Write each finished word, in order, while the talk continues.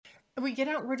we get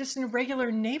out, we're just in a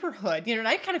regular neighborhood, and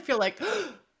I kind of feel like,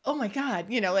 oh my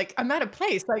God, like I'm at a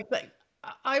place like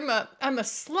I'm a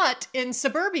slut in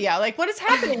suburbia. Like, what is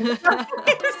happening?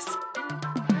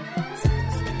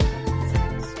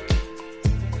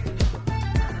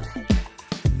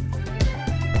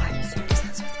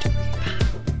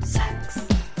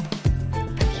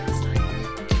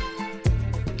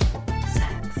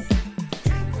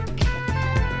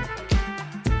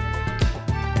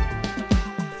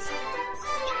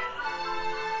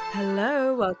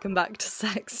 Hello, welcome back to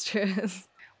Sextras,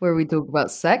 where we talk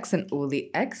about sex and all the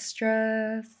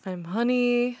extras. I'm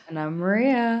Honey. And I'm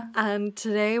Maria. And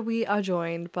today we are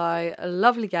joined by a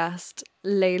lovely guest,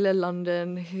 Layla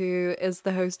London, who is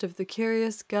the host of the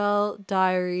Curious Girl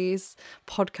Diaries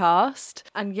podcast.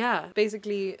 And yeah,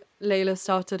 basically Layla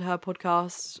started her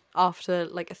podcast after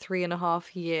like a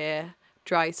 3.5 year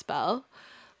dry spell.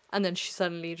 And then she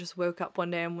suddenly just woke up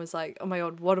one day and was like, oh my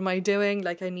God, what am I doing?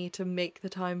 Like, I need to make the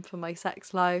time for my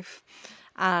sex life.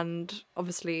 And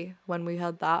obviously, when we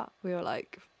heard that, we were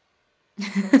like,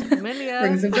 that's familiar.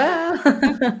 Rings a bell.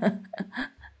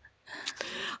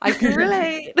 I can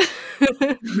relate.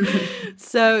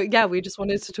 So, yeah, we just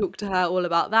wanted to talk to her all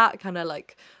about that, kind of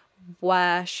like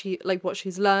what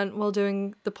she's learned while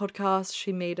doing the podcast.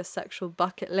 She made a sexual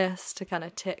bucket list to kind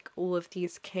of tick all of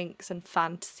these kinks and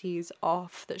fantasies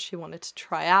off that she wanted to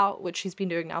try out, which she's been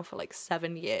doing now for like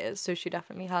 7 years. So she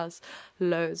definitely has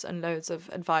loads and loads of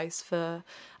advice for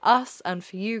us and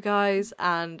for you guys.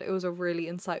 And it was a really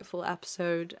insightful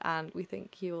episode, and we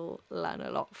think you'll learn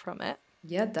a lot from it.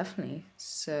 Yeah, definitely.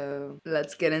 So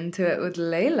let's get into it with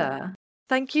Layla.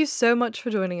 Thank you so much for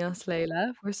joining us,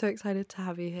 Layla. We're so excited to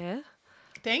have you here.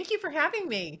 Thank you for having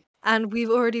me. And we've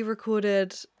already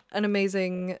recorded an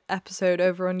amazing episode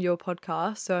over on your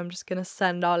podcast, so I'm just going to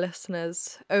send our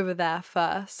listeners over there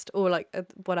first, or like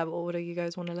whatever order you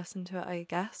guys want to listen to it, I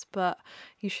guess. But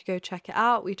you should go check it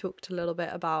out. We talked a little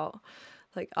bit about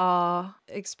like our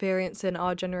experience in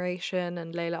our generation,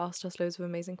 and Layla asked us loads of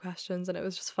amazing questions, and it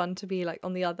was just fun to be like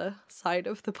on the other side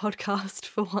of the podcast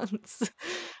for once.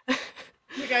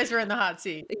 You guys are in the hot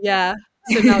seat. Yeah.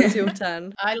 So now it's your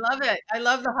turn. I love it. I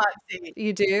love the hot seat.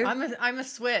 You do? I'm a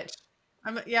switch.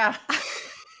 Yeah.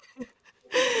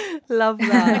 Love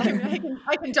that.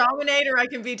 I can dominate or I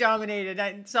can be dominated.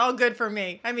 It's all good for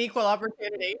me. I'm equal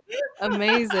opportunity.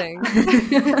 Amazing.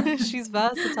 She's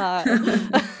versatile.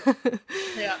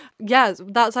 Yeah. Yes,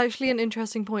 that's actually an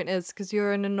interesting point, is because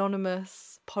you're an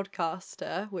anonymous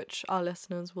podcaster, which our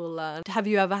listeners will learn. Have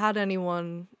you ever had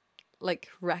anyone like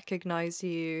recognize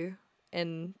you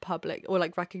in public, or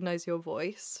like recognize your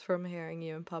voice from hearing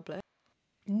you in public?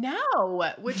 No,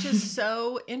 which is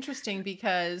so interesting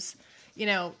because,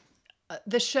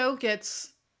 the show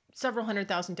gets several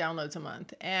 100,000 downloads a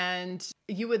month, and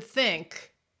you would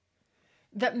think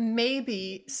that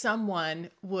maybe someone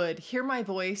would hear my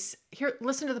voice,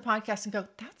 listen to the podcast and go,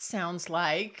 that sounds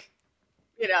like,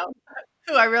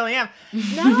 who I really am.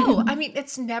 No, I mean,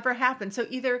 it's never happened. So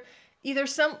either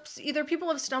people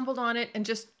have stumbled on it and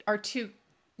just are too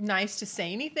nice to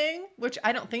say anything, which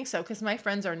I don't think so, because my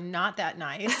friends are not that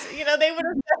nice. They would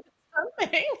have said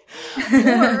something.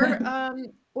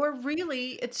 Or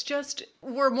really, it's just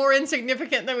we're more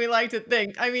insignificant than we like to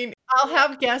think. I mean, I'll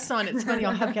have guests on. It's funny.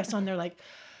 I'll have guests on. They're like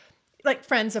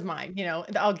friends of mine,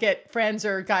 I'll get friends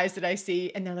or guys that I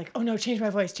see, and they're like, oh no, change my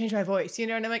voice.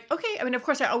 And I'm like, okay. I mean, of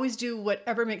course, I always do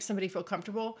whatever makes somebody feel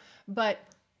comfortable, but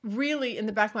really in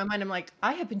the back of my mind, I'm like,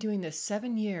 I have been doing this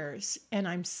 7 years and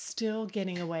I'm still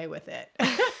getting away with it.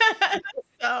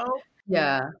 So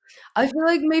yeah, I feel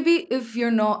like maybe if you're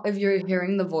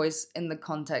hearing the voice in the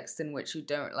context in which you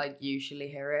don't like usually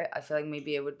hear it, I feel like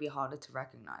maybe it would be harder to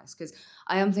recognize, because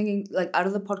I am thinking like out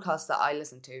of the podcasts that I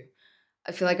listen to,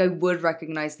 I feel like I would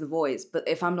recognize the voice, but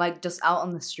if I'm like just out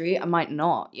on the street, I might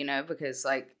not, because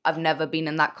like I've never been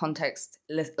in that context,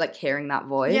 like hearing that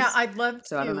voice. Yeah, I'd love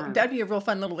So I don't to. know. That'd be a real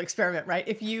fun little experiment, right?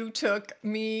 If you took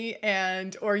me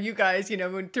or you guys,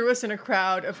 and threw us in a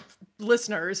crowd of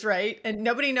listeners, right? And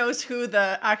nobody knows who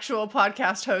the actual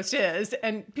podcast host is,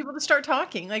 and people just start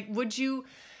talking. Like, would you,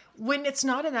 when it's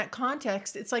not in that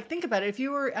context, it's like, think about it. If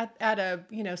you were at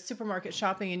a, supermarket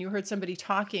shopping and you heard somebody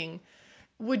talking,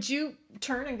 would you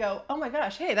turn and go, oh my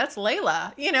gosh, hey, that's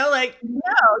Layla? Like,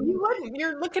 no, you wouldn't.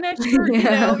 You're looking at your,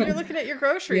 you're looking at your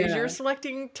groceries. Yeah. You're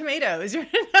selecting tomatoes. You're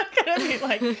not going to be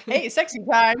like, hey, sexy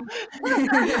time.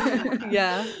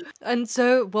 Yeah. And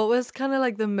so what was kind of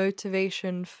like the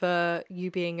motivation for you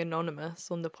being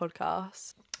anonymous on the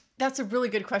podcast? That's a really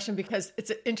good question, because it's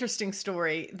an interesting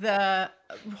story. The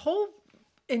whole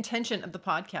intention of the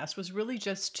podcast was really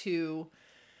just to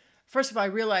first of all, I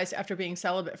realized after being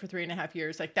celibate for 3.5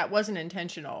 years, like that wasn't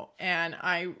intentional. And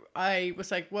I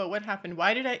was like, whoa, what happened?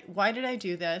 Why did I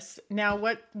do this? Now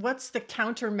what's the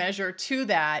countermeasure to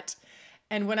that?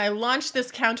 And when I launch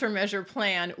this countermeasure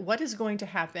plan, what is going to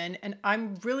happen? And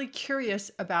I'm really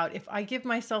curious about if I give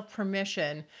myself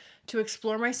permission to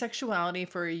explore my sexuality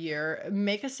for a year,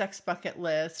 make a sex bucket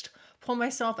list, pull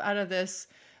myself out of this,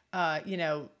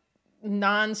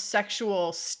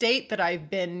 non-sexual state that I've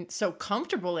been so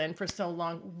comfortable in for so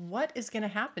long. What is going to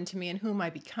happen to me and who am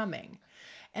I becoming?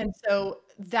 And so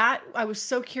that I was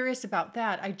so curious about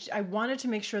that. I wanted to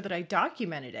make sure that I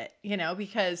documented it,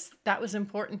 because that was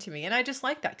important to me. And I just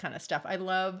like that kind of stuff. I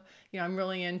love, I'm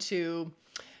really into,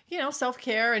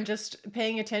 self-care and just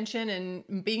paying attention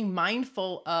and being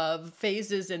mindful of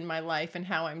phases in my life and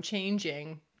how I'm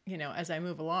changing, as I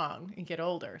move along and get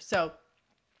older. So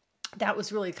that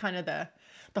was really kind of the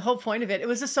whole point of it. It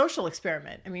was a social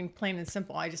experiment. I mean, plain and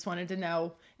simple. I just wanted to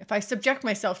know, if I subject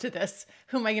myself to this,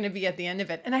 who am I going to be at the end of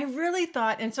it? And I really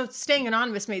thought, and so staying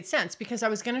anonymous made sense because I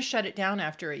was going to shut it down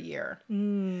after a year.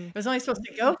 It was only supposed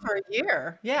to go for a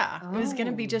year. Yeah. It was going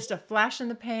to be just a flash in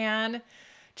the pan,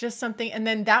 just something. And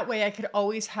then that way I could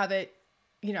always have it,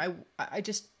 I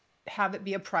just have it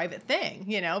be a private thing,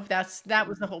 that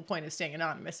was the whole point of staying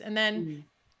anonymous. And then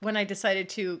when I decided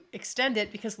to extend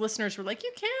it, because listeners were like,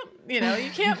 you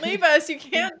can't leave us. You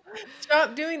can't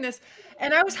stop doing this.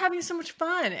 And I was having so much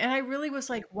fun. And I really was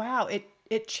like, wow,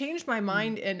 it changed my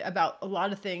mind and about a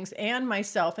lot of things and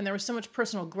myself. And there was so much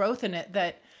personal growth in it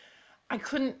that I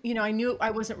couldn't, I knew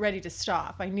I wasn't ready to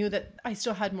stop. I knew that I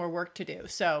still had more work to do.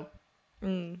 So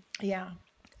yeah.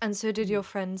 And so did your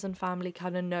friends and family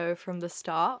kind of know from the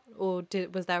start, or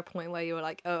was there a point where you were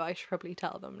like, oh, I should probably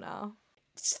tell them now?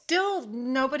 Still,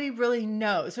 nobody really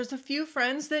knows. There's a few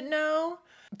friends that know.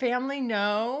 Family,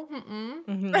 no.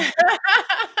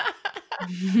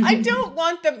 I don't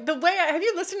want them. Have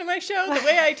you listened to my show? The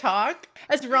way I talk,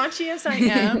 as raunchy as I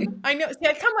am, I know. See,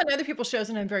 I come on other people's shows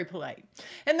and I'm very polite.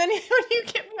 And then when you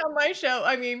get me on my show,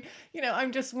 I mean,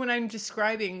 when I'm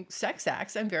describing sex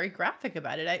acts, I'm very graphic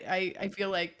about it. I feel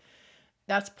like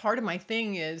that's part of my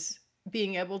thing is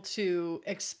being able to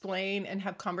explain and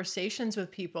have conversations with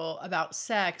people about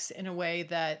sex in a way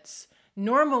that's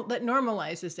normal, that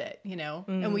normalizes it, and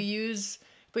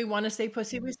if we want to say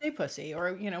pussy, we say pussy,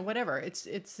 or, whatever. It's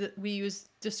we use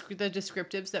the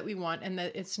descriptives that we want and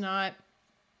that it's not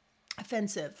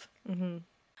offensive.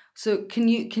 So can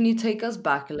you take us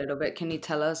back a little bit? Can you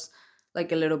tell us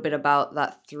like a little bit about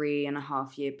that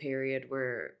 3.5 year period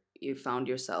where you found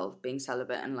yourself being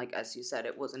celibate and, like, as you said,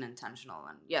 it wasn't intentional,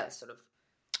 and sort of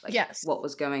like Yes. what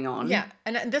was going on? Yeah.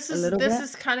 And this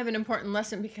is kind of an important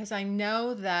lesson because I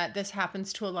know that this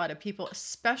happens to a lot of people,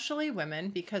 especially women,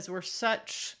 because we're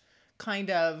such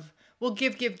we'll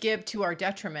give to our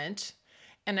detriment.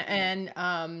 And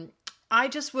I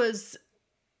just was,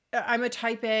 I'm a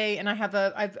type A and I'm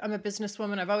a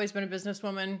businesswoman. I've always been a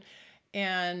businesswoman.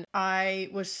 And I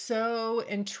was so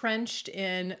entrenched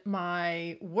in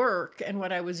my work and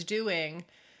what I was doing.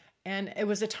 And it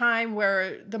was a time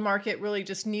where the market really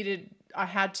just I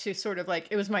had to sort of like,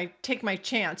 it was take my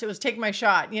chance. It was take my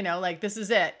shot, like this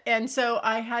is it. And so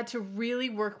I had to really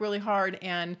work really hard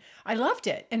and I loved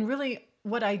it. And really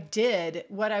what I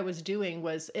was doing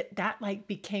was that like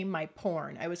became my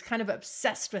porn. I was kind of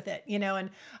obsessed with it, and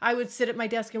I would sit at my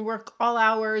desk and work all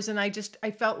hours. And I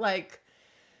felt like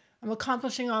I'm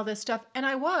accomplishing all this stuff. And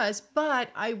but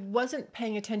I wasn't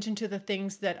paying attention to the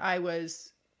things that I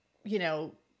was,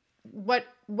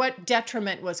 what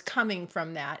detriment was coming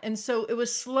from that. And so it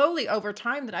was slowly over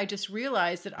time that I just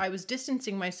realized that I was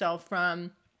distancing myself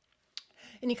from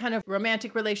any kind of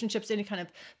romantic relationships, any kind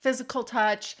of physical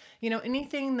touch,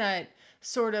 anything that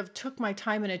sort of took my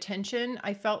time and attention.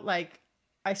 I felt like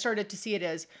I started to see it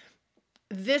as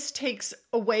this takes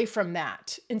away from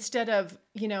that instead of,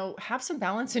 have some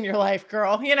balance in your life,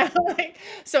 girl,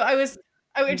 so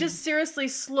I would just seriously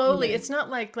slowly, it's not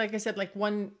like I said, like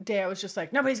one day I was just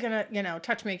like, nobody's gonna,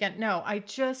 touch me again. No, I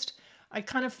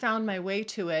kind of found my way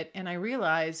to it. And I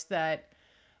realized that,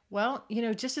 well,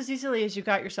 just as easily as you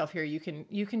got yourself here, you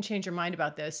can change your mind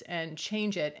about this and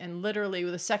change it. And literally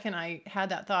the second I had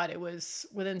that thought, it was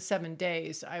within 7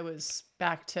 days, I was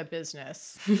back to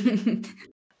business.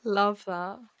 Love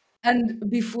that. And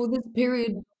before this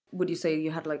period, would you say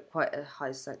you had like quite a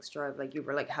high sex drive? Like you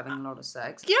were like having a lot of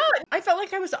sex? Yeah, I felt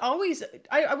like I was always,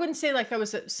 I wouldn't say like I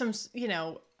was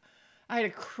I had a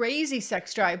crazy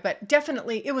sex drive, but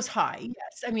definitely it was high.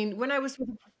 Yes. I mean, when I was with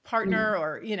a partner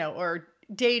or, or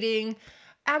dating,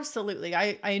 Absolutely.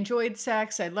 I enjoyed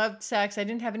sex. I loved sex. I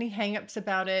didn't have any hangups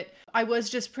about it. I was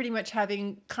just pretty much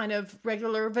having kind of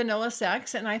regular vanilla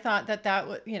sex, and I thought that that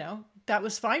was, that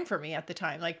was fine for me at the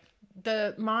time. Like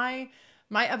my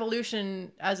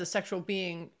evolution as a sexual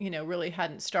being, really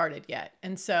hadn't started yet.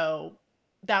 And so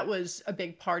that was a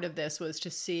big part of this, was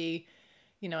to see,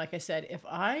 like I said, if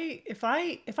I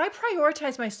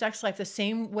prioritize my sex life the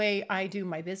same way I do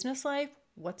my business life,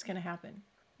 what's going to happen?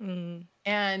 Mm.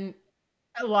 And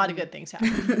a lot of good things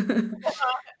happen.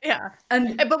 Yeah.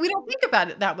 And But we don't think about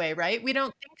it that way, right? We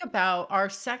don't think about our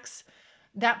sex,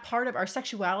 that part of our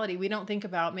sexuality. We don't think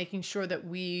about making sure that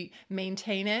we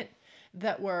maintain it,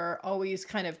 that we're always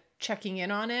kind of checking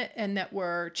in on it, and that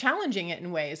we're challenging it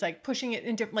in ways like pushing it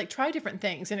into, like, try different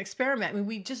things and experiment. I mean,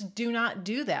 we just do not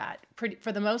do that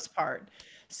for the most part.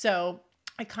 So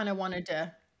I kind of wanted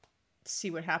to see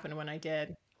what happened when I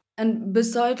did. And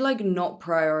beside like not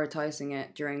prioritizing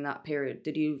it during that period,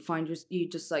 did you find you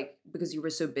just like, because you were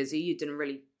so busy, you didn't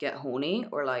really get horny,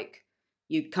 or like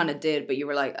you kind of did, but you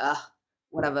were like, ah,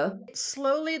 whatever.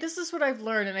 Slowly, this is what I've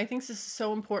learned, and I think this is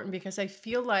so important, because I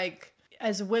feel like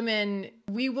as women,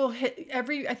 we will hit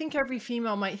I think every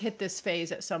female might hit this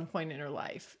phase at some point in her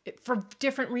life, for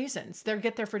different reasons. They'll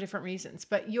get there for different reasons,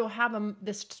 but you'll have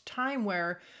this time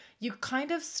where you kind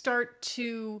of start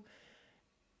to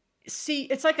see,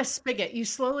 it's like a spigot.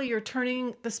 You're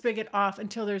turning the spigot off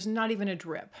until there's not even a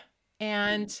drip.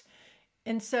 And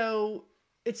so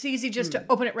it's easy just to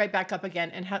open it right back up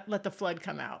again and let the flood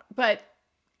come out. But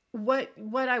what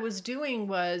I was doing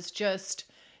was just,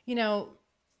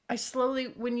 I slowly,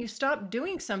 when you stop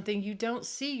doing something, you don't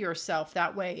see yourself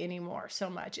that way anymore so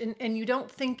much. And you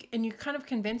don't think, and you kind of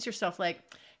convince yourself like,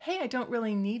 hey, I don't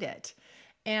really need it.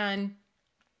 And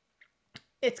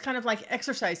it's kind of like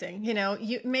exercising.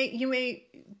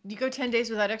 You go 10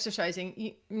 days without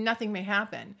exercising, nothing may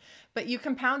happen, but you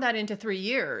compound that into 3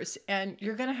 years, and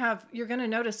you're going to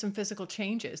notice some physical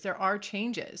changes. There are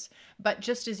changes, but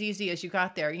just as easy as you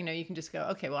got there, you can just go,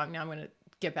 okay, well, now I'm going to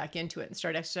get back into it and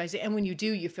start exercising. And when you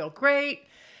do, you feel great.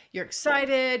 You're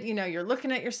excited, you're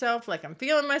looking at yourself like, I'm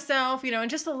feeling myself, and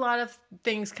just a lot of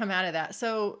things come out of that.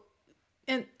 So,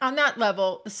 and on that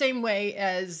level, the same way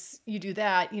as you do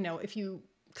that, if you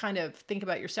kind of think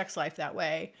about your sex life that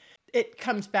way, it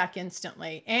comes back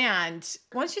instantly. And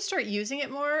once you start using it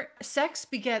more, sex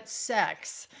begets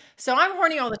sex. So I'm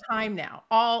horny all the time now,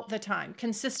 all the time,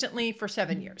 consistently for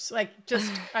 7 years. Like,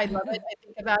 just, I love it. I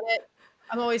think about it.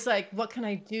 I'm always like, what can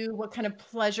I do? What kind of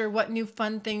pleasure? What new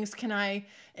fun things can I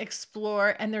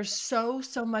explore? And there's so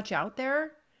much out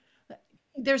there.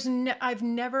 I've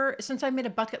never, since I made a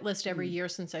bucket list every year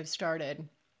since I've started,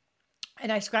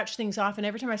 and I scratch things off, and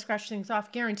every time I scratch things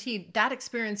off, guaranteed that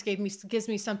experience gives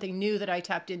me something new that I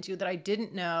tapped into that I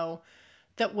didn't know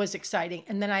that was exciting.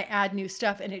 And then I add new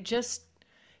stuff, and it just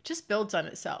builds on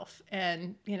itself.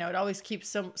 And it always keeps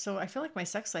so I feel like my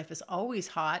sex life is always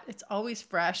hot. It's always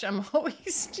fresh. I'm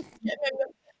always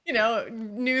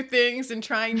getting new things and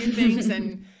trying new things,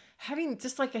 and having,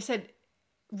 just like I said,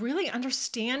 really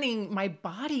understanding my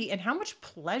body and how much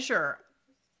pleasure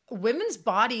women's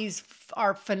bodies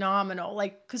are phenomenal.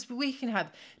 Like, because we can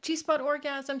have G-spot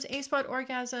orgasms, A-spot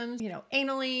orgasms,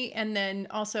 anally, and then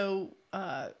also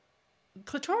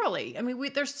clitorally. I mean,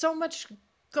 there's so much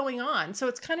going on. So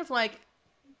it's kind of like,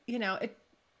 it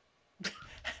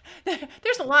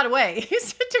there's a lot of ways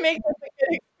to make this a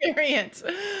good experience.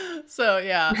 So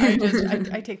yeah,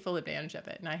 I take full advantage of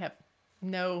it, and I have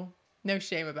no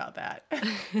shame about that.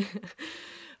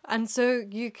 And so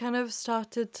you kind of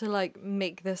started to like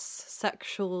make this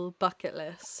sexual bucket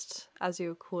list, as you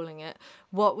were calling it.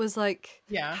 What was like,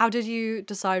 Yeah. how did you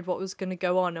decide what was going to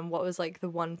go on, and what was like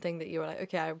the one thing that you were like,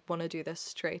 okay, I want to do this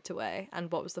straight away?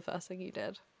 And what was the first thing you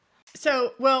did?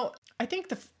 So, well, I think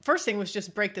the first thing was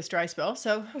just break this dry spell.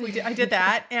 So I did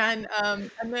that. And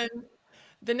then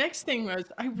the next thing was,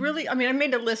 I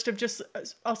made a list of just,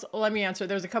 also, let me answer.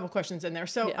 There's a couple questions in there.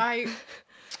 So Yeah.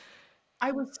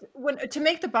 I was, to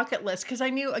make the bucket list, because I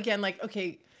knew, again, like,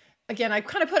 okay, again, I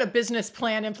kind of put a business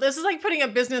plan in place. This is like putting a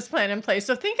business plan in place.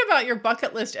 So think about your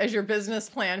bucket list as your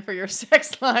business plan for your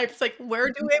sex life. It's like, where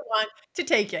do I want to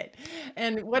take it?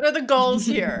 And what are the goals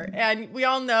here? And we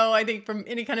all know, I think, from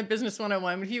any kind of business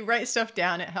 101, if you write stuff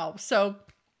down, it helps. So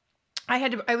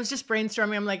I was just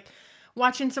brainstorming. I'm like,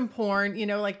 watching some porn,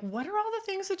 like, what are all the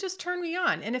things that just turn me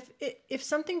on? And if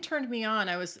something turned me on,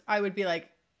 I would be like,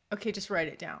 okay, just write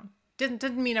it down.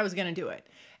 Didn't mean I was going to do it.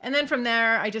 And then from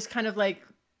there, I just kind of like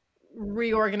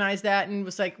reorganized that and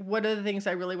was like, what are the things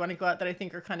I really want to go out that I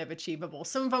think are kind of achievable?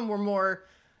 Some of them were more,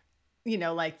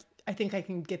 like I think I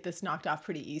can get this knocked off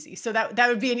pretty easy. So that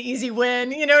would be an easy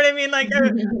win. You know what I mean? Like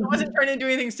I wasn't trying to do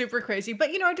anything super crazy, but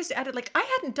I just added, like, I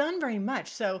hadn't done very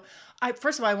much. So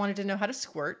first of all, I wanted to know how to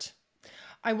squirt.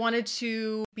 I wanted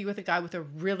to be with a guy with a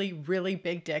really, really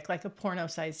big dick, like a porno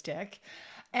sized dick.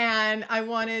 And I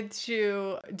wanted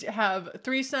to have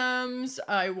threesomes.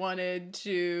 I wanted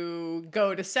to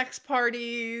go to sex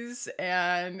parties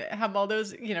and have all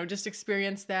those, just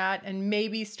experience that and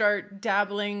maybe start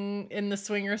dabbling in the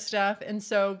swinger stuff. And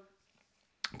so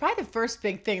probably the first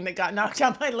big thing that got knocked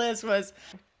on my list was,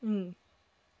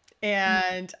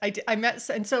 and I met,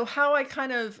 and so how I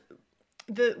kind of,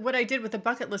 what I did with the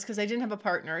bucket list, because I didn't have a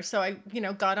partner. So I,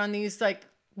 got on these like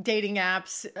dating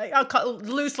apps. I'll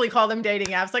loosely call them dating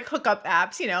apps, like hookup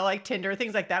apps, like Tinder,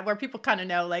 things like that, where people kind of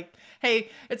know, like, hey,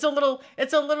 it's a little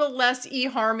less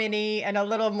eHarmony and a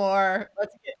little more,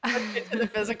 let's get to the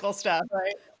physical stuff,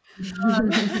 right?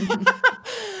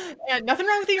 And nothing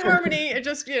wrong with eHarmony. It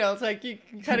just, it's like you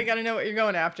kind of got to know what you're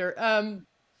going after.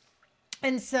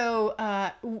 And so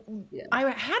I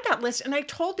had that list, and I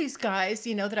told these guys,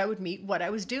 that I would meet what I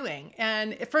was doing.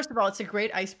 And first of all, it's a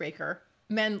great icebreaker.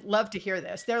 Men love to hear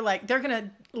this. They're going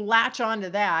to latch onto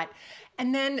that.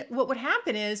 And then what would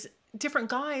happen is different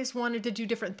guys wanted to do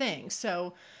different things.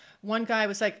 So one guy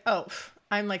was like, oh,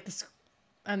 I'm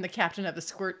the captain of the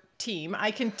squirt team.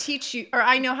 I can teach you, or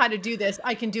I know how to do this.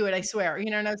 I can do it. I swear.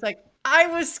 And I was like, I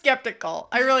was skeptical.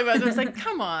 I really was. I was like,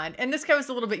 come on. And this guy was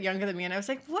a little bit younger than me. And I was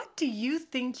like, what do you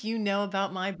think you know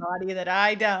about my body that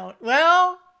I don't?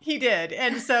 Well, he did.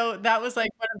 And so that was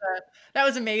like that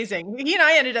was amazing. He and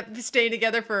I ended up staying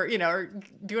together for,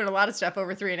 doing a lot of stuff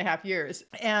over 3.5 years.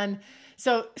 And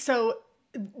so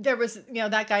there was,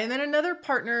 that guy. And then another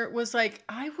partner was like,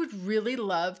 I would really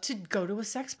love to go to a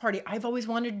sex party. I've always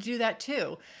wanted to do that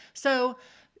too. So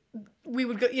we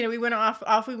would go, we went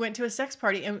we went to a sex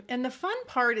party. And the fun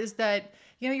part is that,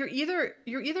 you're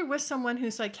either with someone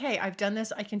who's like, hey, I've done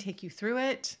this, I can take you through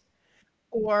it,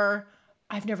 or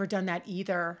I've never done that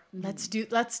either. Let's do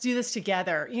this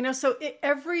together. So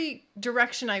every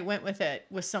direction I went with it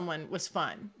with someone was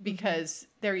fun, because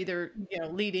they're either,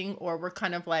 leading, or we're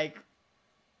kind of like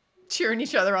cheering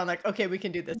each other on, like, okay, we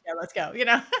can do this. Yeah, let's go,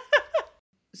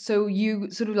 So you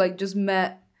sort of like just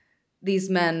met these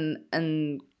men,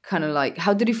 and kind of like,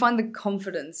 how did you find the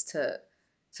confidence to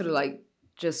sort of like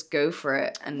just go for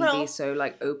it and be so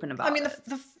like open about it?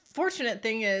 The fortunate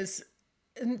thing is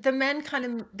the men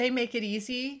they make it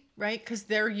easy, right? Because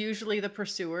they're usually the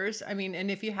pursuers. And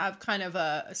if you have kind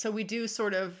of so we do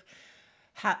sort of,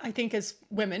 I think as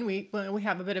women, we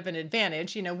have a bit of an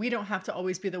advantage. We don't have to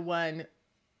always be the one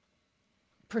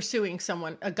pursuing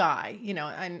a guy,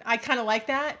 and I kind of like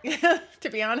that, to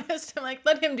be honest. I'm like,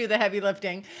 let him do the heavy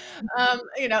lifting,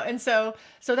 and so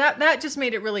that just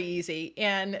made it really easy.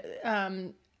 And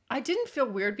I didn't feel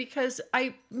weird, because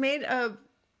I made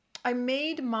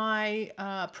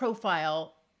my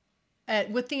profile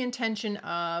with the intention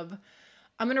of,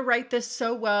 I'm going to write this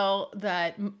so well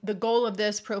that the goal of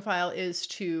this profile is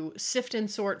to sift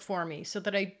and sort for me, so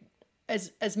that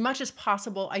as much as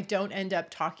possible, I don't end up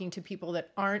talking to people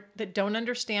that don't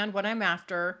understand what I'm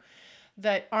after,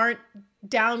 that aren't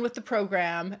down with the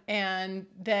program, and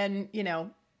then,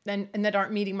 and that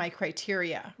aren't meeting my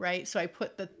criteria, right? So I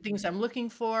put the things I'm looking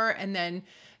for, and then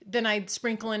I'd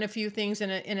sprinkle in a few things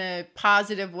in a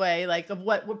positive way, like of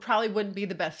what wouldn't be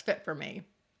the best fit for me.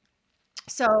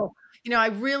 So, I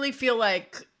really feel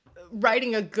like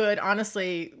writing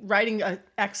an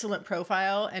excellent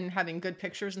profile and having good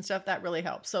pictures and stuff, that really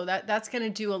helps. So that's going to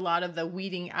do a lot of the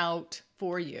weeding out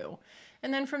for you.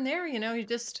 And then from there, you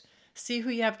just see who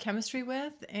you have chemistry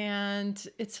with, and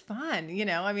it's fun.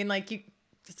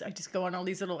 I just go on all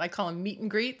these little, I call them meet and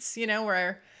greets,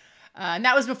 where, and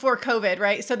that was before COVID,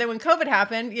 right? So then when COVID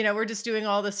happened, we're just doing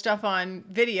all this stuff on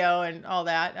video and all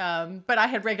that. But I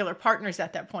had regular partners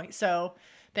at that point. So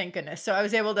thank goodness. So I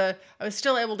was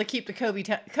still able to keep the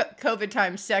COVID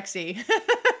time sexy,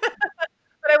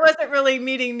 but I wasn't really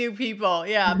meeting new people.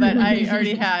 Yeah. But I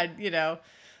already had,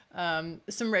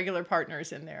 some regular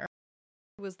partners in there.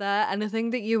 Was there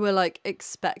anything that you were like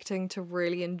expecting to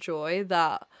really enjoy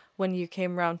that when you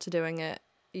came around to doing it,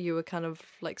 you were kind of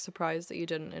like surprised that you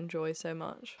didn't enjoy so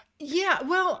much? Yeah.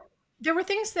 Well, there were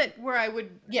things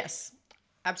yes,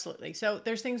 absolutely. So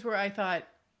there's things where I thought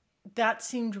that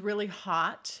seemed really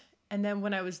hot. And then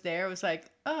when I was there, I was like,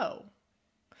 oh.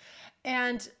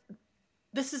 And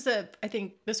I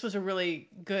think this was a really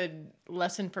good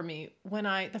lesson for me.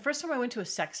 The first time I went to a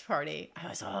sex party, I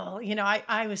was,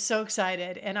 I was so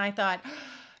excited. And I thought,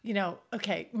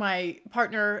 okay, my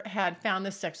partner had found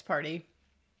this sex party.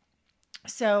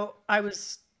 So I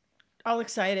was all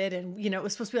excited, and it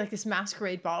was supposed to be like this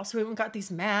masquerade ball. So we went and got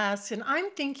these masks, and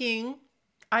I'm thinking,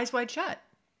 eyes wide shut.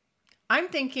 I'm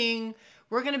thinking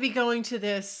we're going to be going to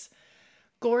this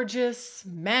gorgeous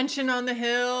mansion on the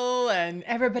hill, and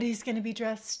everybody's going to be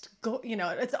dressed,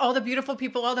 it's all the beautiful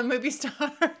people, all the movie stars.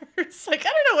 Like,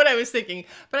 I don't know what I was thinking,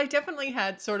 but I definitely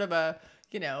had sort of a,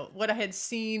 what I had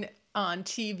seen on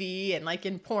TV and like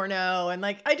in porno. And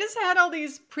like, I just had all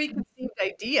these preconceived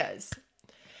ideas.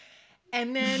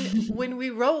 And then when we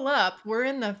roll up, we're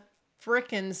in the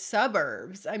frickin'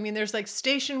 suburbs. I mean, there's like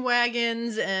station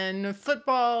wagons and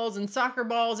footballs and soccer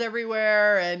balls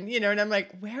everywhere. And I'm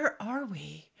like, where are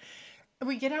we? And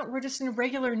we get out, we're just in a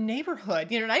regular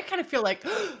neighborhood, and I kind of feel like,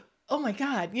 oh my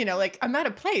God, like I'm at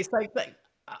a place like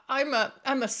I'm a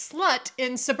slut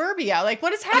in suburbia. Like,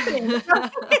 what is happening?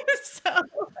 so,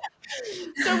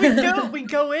 so we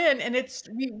go in, and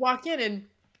we walk in, and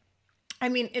I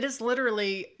mean, it is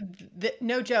literally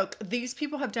no joke. These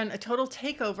people have done a total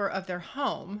takeover of their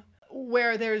home,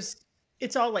 where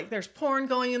it's all like there's porn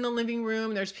going in the living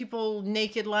room. There's people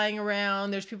naked lying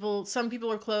around. Some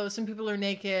people are clothed, some people are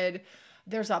naked.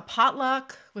 There's a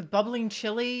potluck with bubbling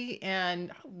chili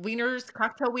and wieners,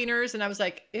 cocktail wieners. And I was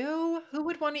like, ew, who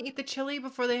would want to eat the chili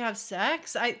before they have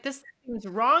sex? This seems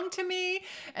wrong to me.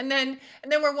 And then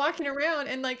we're walking around,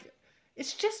 and like,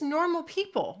 it's just normal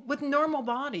people with normal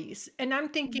bodies. And I'm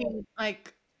thinking,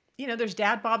 like, there's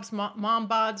dad bods, mom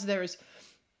bods, there's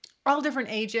all different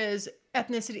ages,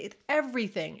 ethnicity,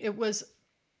 everything. It was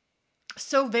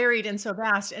so varied and so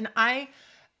vast. And I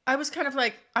was kind of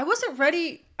like, I wasn't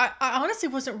ready. I honestly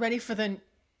wasn't ready for the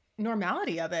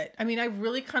normality of it. I mean, I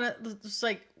really kind of was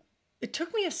like, it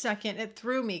took me a second. It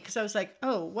threw me, because I was like,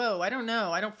 oh, whoa, I don't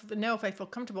know. I don't know if I feel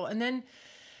comfortable. And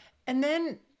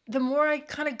then the more I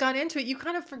kind of got into it, you're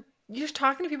just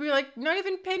talking to people, you're like not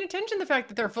even paying attention to the fact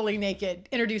that they're fully naked,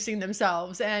 introducing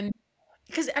themselves. And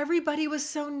because everybody was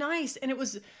so nice, and it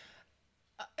was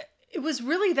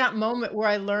really that moment where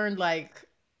I learned, like,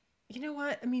 you know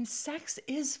what? I mean, sex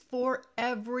is for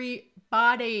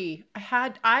everybody.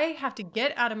 I have to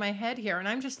get out of my head here. And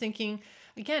I'm just thinking,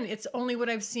 again, it's only what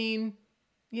I've seen,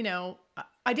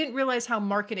 I didn't realize how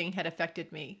marketing had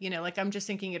affected me. Like, I'm just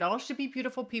thinking it all should be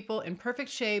beautiful people in perfect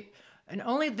shape, and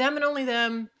only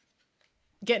them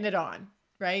getting it on.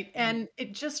 Right. And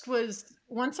it just was,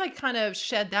 once I kind of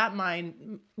shed that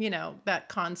mind, that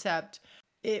concept,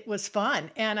 it was fun,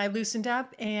 and I loosened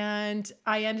up, and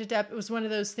it was one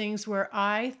of those things where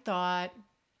I thought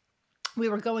we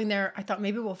were going there. I thought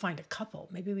maybe we'll find a couple.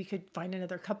 Maybe we could find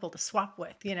another couple to swap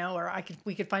with, or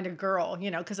we could find a girl,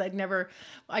 cause I'd never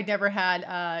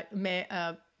had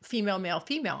female, male,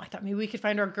 female. I thought maybe we could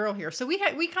find our girl here. So we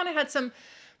kind of had some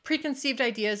preconceived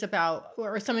ideas about,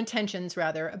 or some intentions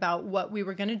rather, about what we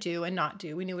were going to do and not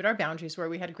do. We knew what our boundaries were.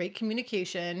 We had great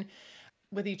communication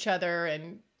with each other,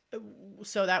 and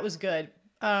so that was good.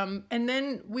 And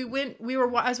then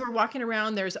as we're walking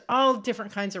around, there's all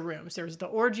different kinds of rooms. There's the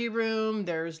orgy room.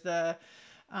 There's a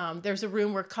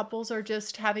room where couples are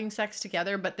just having sex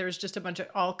together, but there's just a bunch of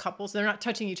all couples. They're not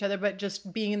touching each other, but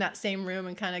just being in that same room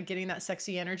and kind of getting that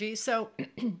sexy energy. So,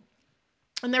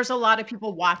 and there's a lot of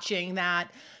people watching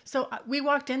that. So we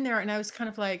walked in there, and I was kind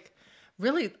of like,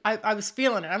 really, I was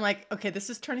feeling it. I'm like, okay, this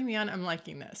is turning me on. I'm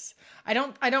liking this. I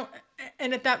don't,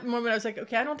 and at that moment I was like,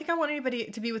 okay, I don't think I want anybody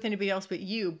to be with anybody else but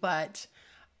you, but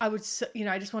I would,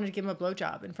 I just wanted to give him a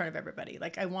blowjob in front of everybody.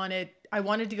 Like, I wanted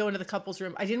to go into the couple's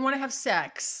room. I didn't want to have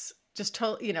sex, just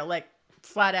totally, like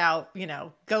flat out,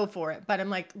 go for it. But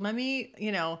I'm like, let me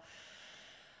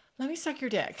suck your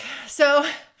dick. So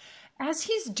as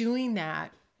he's doing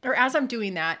that, or as I'm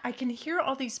doing that, I can hear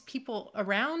all these people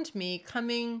around me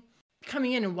coming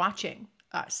in and watching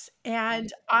us.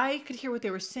 And I could hear what they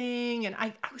were saying. And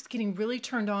I was getting really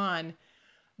turned on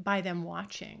by them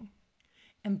watching,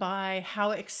 and by how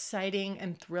exciting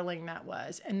and thrilling that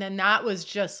was. And then that was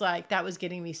just like, that was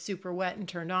getting me super wet and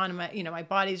turned on. And my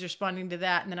body's responding to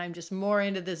that. And then I'm just more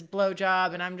into this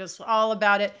blowjob, and I'm just all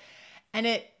about it.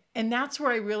 And that's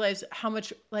where I realized how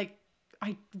much, like,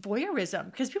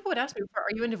 voyeurism, because people would ask me, are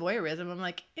you into voyeurism? I'm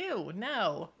like, ew,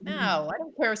 no, I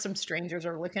don't care if some strangers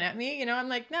are looking at me. I'm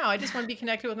like, no, I just want to be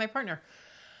connected with my partner.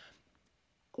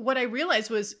 What I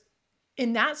realized was,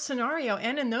 in that scenario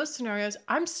and in those scenarios,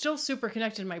 I'm still super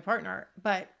connected to my partner,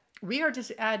 but we are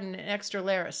just adding an extra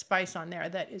layer of spice on there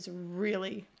that is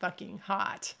really fucking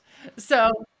hot. So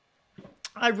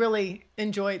I really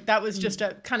enjoyed, that was just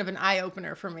a kind of an eye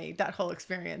opener for me, that whole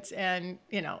experience. And,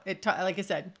 like I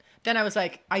said, then I was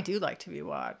like, I do like to be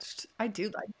watched. I do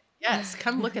like it. yes,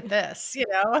 come look at this, you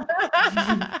know?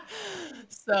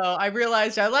 So I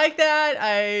realized I like that.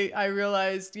 I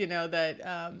realized, you know, that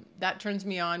that turns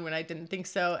me on when I didn't think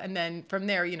so. And then from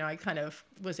there, you know, I kind of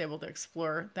was able to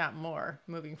explore that more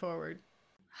moving forward.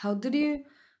 How did you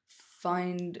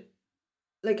find,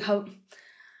 like, how,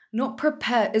 not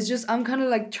prepare, it's just I'm kind of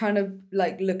like trying to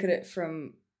like look at it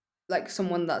from like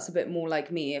someone that's a bit more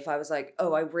like me. If I was like,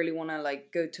 oh, I really want to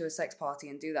like go to a sex party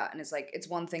and do that, and it's like it's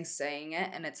one thing saying it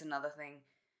and it's another thing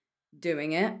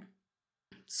doing it.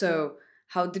 So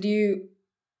how did you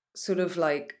sort of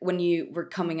like, when you were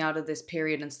coming out of this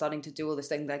period and starting to do all this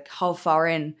thing, like how far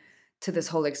in to this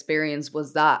whole experience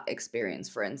was that experience,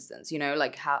 for instance, you know,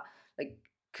 like how, like,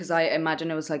 because I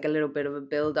imagine it was like a little bit of a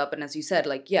build up, and as you said,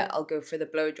 like, yeah, I'll go for the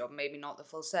blowjob, maybe not the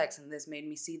full sex, and this made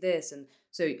me see this, and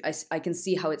so I can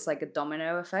see how it's like a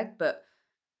domino effect. But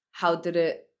how did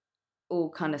it all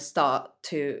kind of start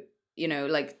to, you know,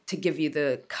 like to give you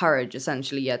the courage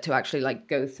essentially, yeah, to actually like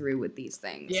go through with these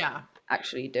things and Yeah.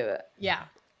 actually do it? Yeah.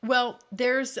 Well,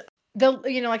 there's the,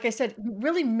 you know, like I said,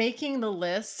 really making the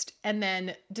list and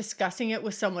then discussing it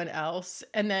with someone else.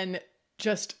 And then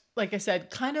just, like I said,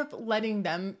 kind of letting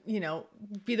them, you know,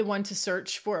 be the one to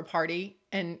search for a party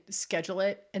and schedule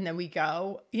it. And then we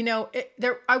go, you know,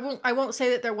 I won't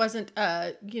say that there wasn't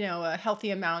a, you know, a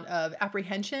healthy amount of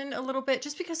apprehension a little bit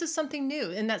just because it's something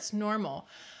new and that's normal.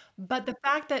 But the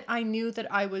fact that I knew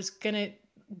that I was going to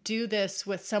do this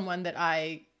with someone that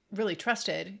I really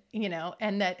trusted, you know,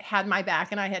 and that had my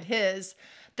back and I had his,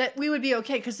 that we would be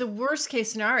okay. Because the worst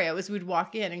case scenario is we'd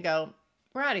walk in and go,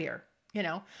 we're out of here, you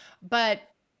know. But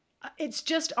it's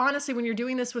just honestly, when you're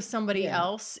doing this with somebody Yeah.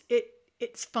 else,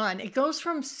 it's fun. It goes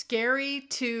from scary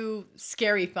to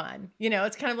scary fun. You know,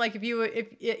 it's kind of like if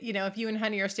you know, if you and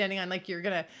Honey are standing on, like, you're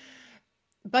gonna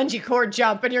bungee cord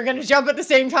jump and you're going to jump at the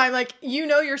same time, like, you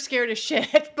know, you're scared as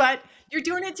shit, but you're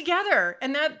doing it together,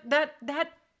 and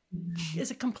that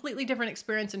is a completely different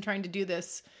experience than trying to do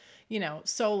this, you know,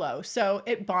 solo. So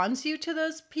it bonds you to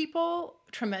those people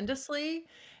tremendously,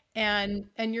 and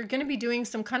you're going to be doing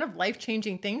some kind of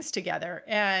life-changing things together,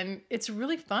 and it's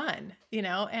really fun, you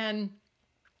know. And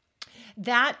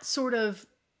that sort of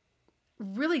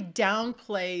really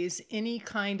downplays any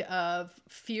kind of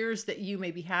fears that you may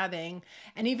be having.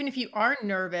 And even if you are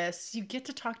nervous, you get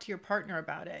to talk to your partner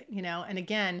about it, you know? And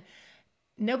again,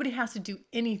 nobody has to do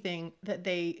anything that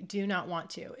they do not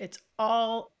want to. It's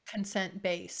all consent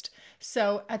based.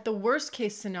 So at the worst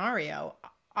case scenario,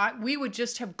 we would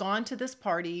just have gone to this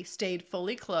party, stayed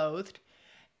fully clothed,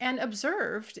 and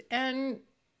observed, and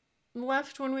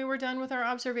left when we were done with our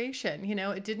observation. You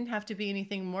know, it didn't have to be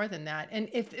anything more than that. And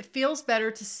if it feels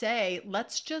better to say,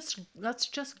 let's just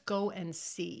go and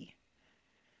see,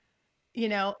 you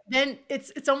know, then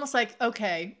it's almost like,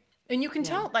 okay. And you can Yeah.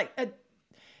 tell, like,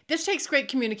 this takes great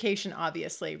communication,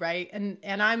 obviously, right? And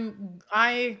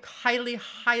I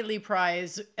highly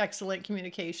prize excellent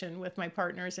communication with my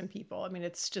partners and people. I mean,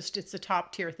 it's a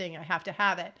top tier thing. I have to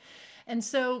have it. And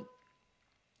so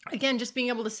again, just being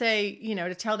able to say, you know,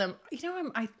 to tell them, you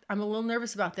know, I'm a little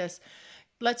nervous about this.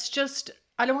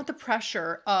 I don't want the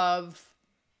pressure of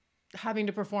having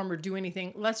to perform or do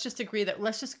anything. Let's just agree that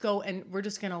let's just go and we're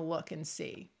just going to look and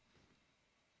see.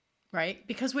 Right?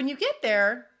 Because when you get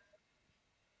there,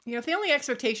 you know, if the only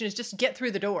expectation is just get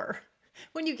through the door,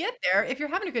 when you get there, if you're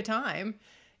having a good time,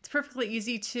 it's perfectly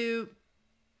easy to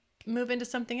move into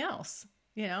something else,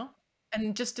 you know,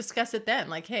 and just discuss it then.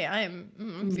 Like, hey,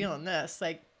 I'm feeling this.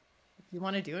 Like, you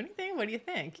want to do anything? What do you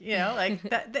think? You know, like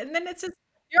that. And then it's just,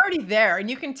 you're already there and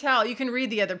you can tell, you can read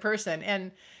the other person.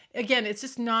 And again, it's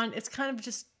kind of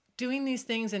just doing these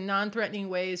things in non-threatening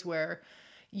ways where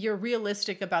you're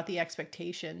realistic about the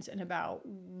expectations and about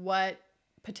what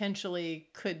potentially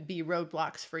could be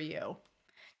roadblocks for you.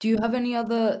 Do you have any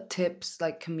other tips,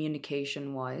 like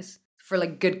communication wise, for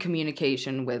like good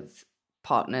communication with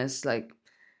partners? Like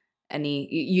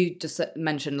any, you just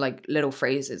mentioned like little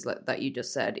phrases like that you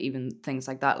just said, even things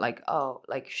like that, like, oh,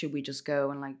 like, should we just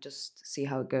go and like just see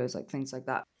how it goes, like things like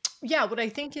that. Yeah, what I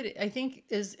think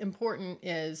is important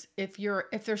is if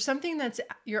there's something that's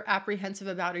you're apprehensive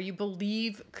about or you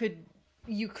believe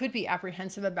you could be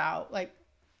apprehensive about, like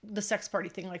the sex party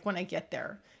thing, like when I get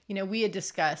there, you know, we had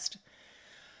discussed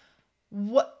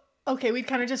we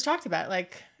kind of just talked about it,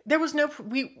 like there was no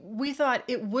we thought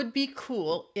it would be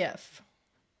cool if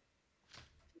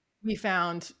we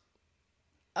found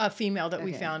a female that we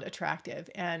Okay. found attractive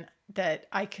and that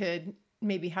I could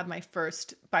maybe have my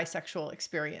first bisexual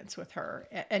experience with her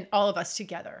and all of us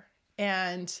together.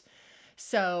 And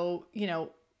so, you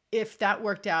know, if that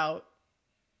worked out,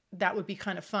 that would be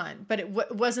kind of fun, but it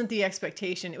wasn't the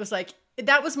expectation. It was like,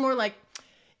 that was more like,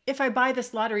 if I buy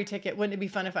this lottery ticket, wouldn't it be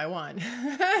fun if I won?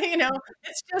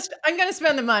 It's just, I'm going to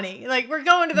spend the money. Like, we're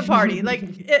going to the party. Like,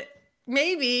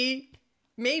 maybe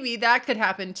that could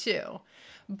happen too.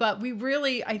 But we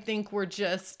really, I think we're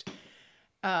just,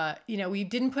 we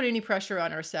didn't put any pressure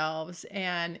on ourselves,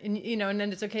 and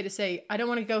then it's okay to say, I don't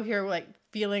want to go here like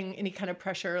feeling any kind of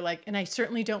pressure, like, and I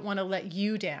certainly don't want to let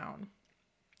you down.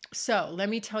 So let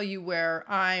me tell you where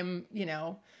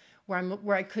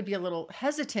where I could be a little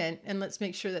hesitant, and let's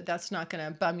make sure that that's not going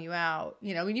to bum you out.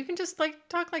 And you can just like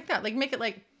talk like that, like make it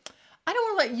like, I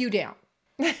don't want to let you down,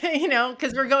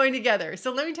 because we're going together.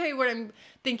 So let me tell you what I'm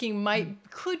thinking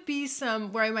could be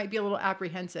some where I might be a little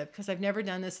apprehensive, because I've never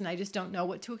done this and I just don't know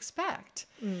what to expect.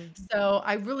 So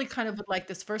I really kind of would like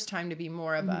this first time to be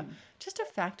more of just a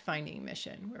fact-finding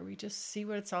mission, where we just see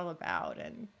what it's all about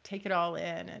and take it all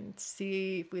in and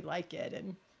see if we like it.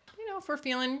 And if we're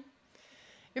feeling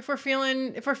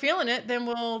it, then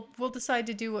we'll decide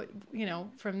to do what,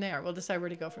 from there. We'll decide where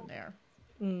to go from there.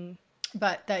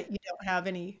 But that you don't have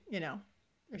any,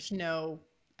 there's no,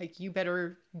 like, you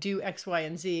better do X, Y,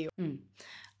 and Z.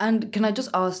 And can I just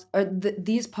ask, are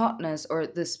these partners, or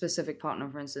this specific partner,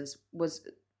 for instance,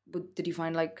 did you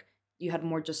find like you had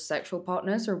more just sexual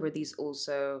partners, or were these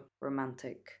also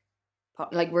romantic?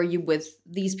 Like, were you with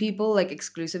these people like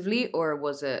exclusively, or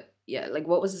was it, like,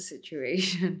 what was the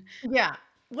situation? Yeah.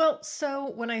 Well,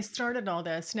 so when I started all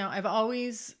this, now I've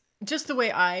always, just the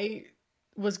way I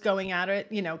was going at it,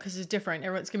 because it's different.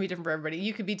 It's going to be different for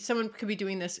everybody. Someone could be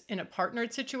doing this in a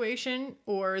partnered situation,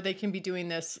 or they can be doing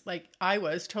this like I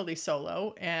was, totally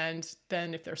solo. And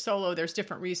then if they're solo, there's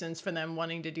different reasons for them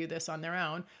wanting to do this on their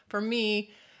own. For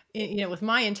me, with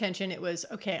my intention, it was,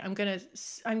 okay, I'm going to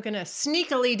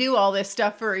sneakily do all this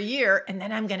stuff for a year, and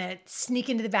then I'm going to sneak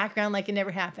into the background like it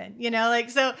never happened,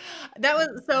 so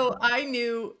so I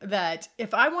knew that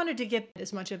if I wanted to get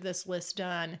as much of this list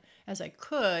done as I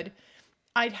could,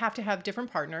 I'd have to have different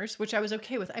partners, which I was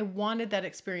okay with. I wanted that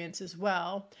experience as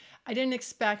well. I didn't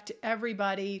expect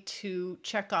everybody to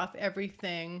check off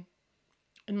everything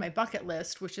in my bucket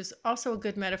list, which is also a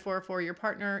good metaphor for your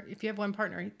partner. If you have one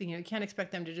partner, you can't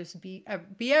expect them to just be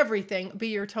everything, be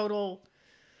your total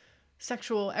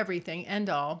sexual everything, end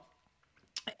all.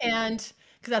 And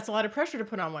because that's a lot of pressure to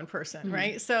put on one person,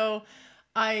 right? So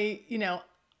I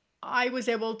was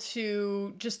able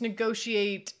to just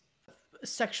negotiate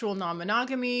sexual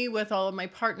non-monogamy with all of my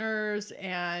partners,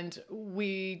 and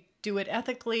we do it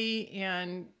ethically,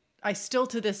 and I still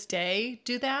to this day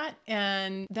do that.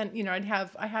 And then I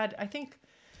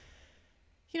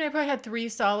probably had 3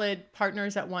 solid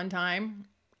partners at one time,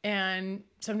 and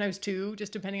sometimes 2,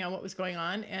 just depending on what was going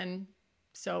on. And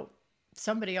so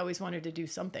somebody always wanted to do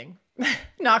something,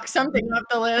 knock something off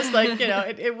the list. Like,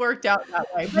 it worked out that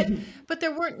way. But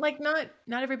there weren't, like, not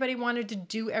everybody wanted to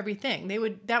do everything.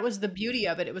 That was the beauty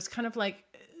of it. It was kind of like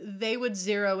they would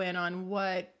zero in on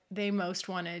what they most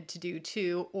wanted to do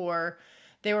too, or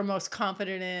they were most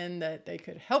confident in that they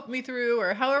could help me through,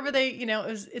 or however they,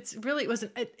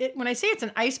 when I say it's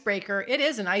an icebreaker, it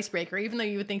is an icebreaker, even though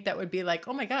you would think that would be like,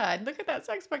 oh my God, look at that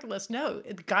sex bucket list. No,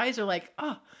 the guys are like,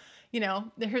 oh,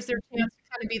 here's their chance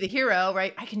to kind of be the hero,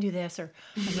 right? I can do this, or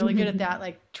I'm really good at that.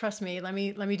 Like, trust me, let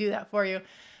me do that for you.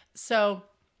 So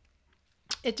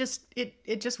it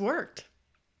just worked.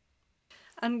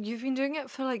 And you've been doing it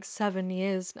for like 7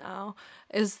 years now.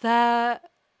 Is there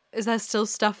still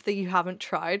stuff that you haven't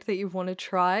tried that you want to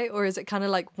try? Or is it kind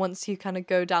of like once you kind of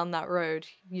go down that road,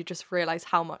 you just realize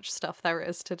how much stuff there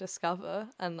is to discover,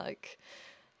 and like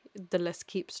the list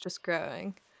keeps just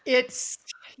growing? It's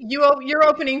you're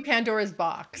opening Pandora's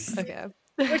box. Okay.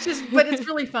 But it's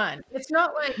really fun. It's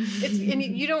not like and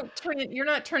you're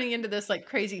not turning into this like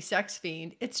crazy sex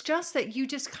fiend. It's just that you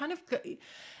just kind of it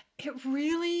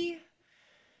really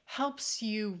helps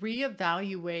you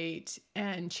reevaluate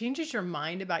and changes your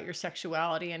mind about your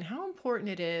sexuality and how important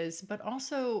it is, but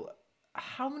also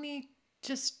how many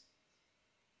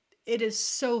it is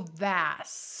so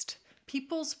vast.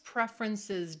 People's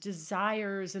preferences,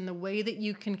 desires, and the way that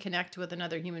you can connect with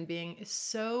another human being is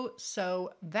so,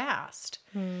 so vast.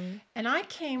 And I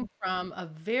came from a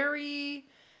very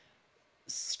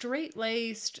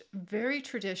straight-laced, very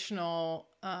traditional,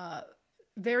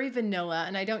 very vanilla,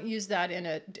 and I don't use that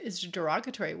as a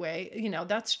derogatory way.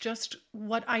 That's just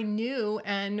what I knew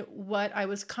and what I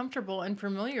was comfortable and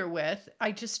familiar with.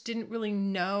 I just didn't really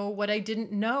know what I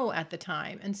didn't know at the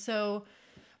time. And so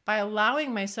by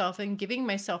allowing myself and giving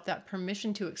myself that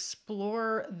permission to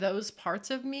explore those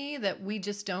parts of me that we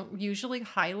just don't usually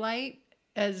highlight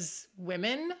as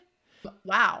women,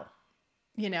 wow.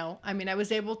 I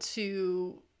was able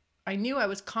to I knew I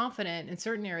was confident in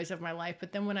certain areas of my life,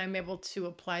 but then when I'm able to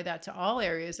apply that to all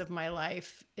areas of my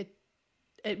life,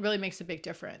 it really makes a big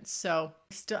difference. So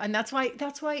still, and that's why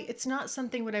it's not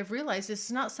something, what I've realized,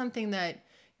 it's not something that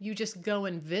you just go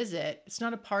and visit. It's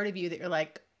not a part of you that you're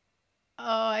like, oh,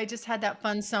 I just had that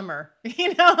fun summer,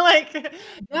 like,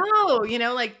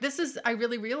 no, like this is, I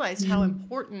really realized how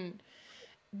important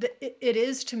it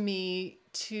is to me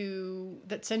to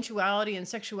that sensuality and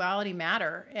sexuality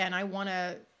matter, and I want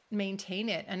to maintain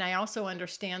it. And I also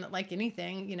understand that, like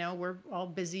anything, we're all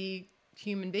busy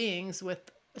human beings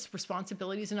with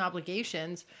responsibilities and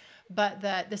obligations, but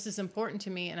that this is important to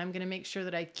me, and I'm going to make sure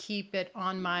that I keep it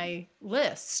on my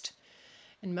list.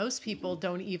 And most people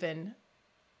don't even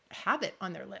have it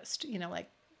on their list, like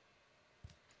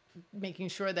making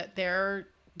sure that they're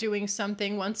doing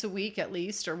something once a week at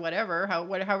least, or whatever,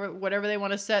 whatever they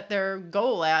want to set their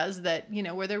goal as, that,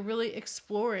 where they're really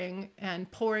exploring and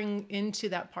pouring into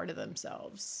that part of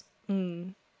themselves.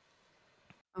 100%.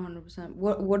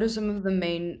 What are some of the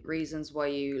main reasons why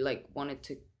you like wanted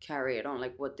to carry it on?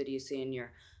 Like, what did you see in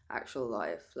your actual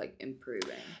life like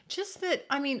improving? Just that,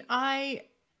 I mean, I,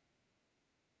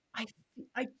 I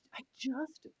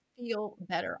just feel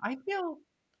better.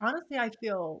 Honestly, I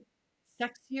feel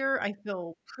sexier. I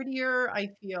feel prettier.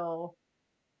 Or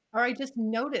I just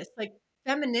noticed like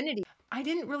femininity. I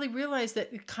didn't really realize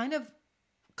that it kind of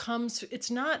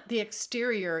it's not the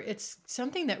exterior, it's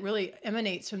something that really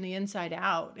emanates from the inside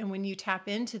out. And when you tap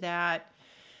into that,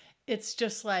 it's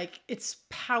just like, it's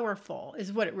powerful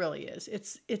is what it really is.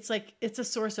 It's like, it's a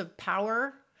source of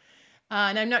power.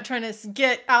 And I'm not trying to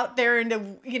get out there into,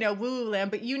 woo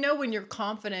land, but when you're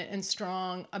confident and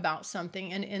strong about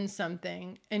something and in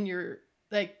something, and you're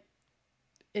like,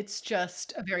 it's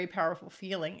just a very powerful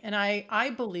feeling. And I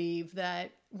believe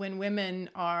that when women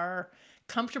are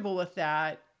comfortable with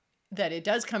that, that it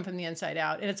does come from the inside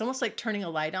out. And it's almost like turning a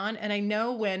light on. And I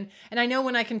know when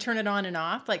I can turn it on and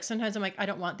off. Like sometimes I'm like, I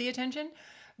don't want the attention,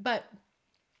 but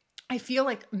I feel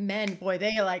like men, boy,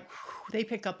 they are like, they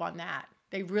pick up on that.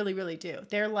 They really, really do.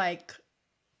 They're like,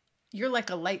 you're like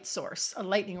a light source, a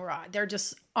lightning rod. They're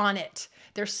just on it.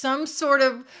 There's some sort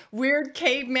of weird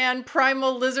caveman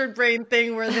primal lizard brain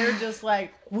thing where they're just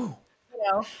like, whoo, you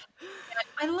know.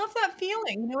 I love that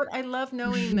feeling. You know what? I love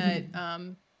knowing that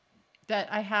that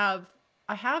I have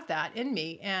that in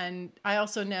me, and I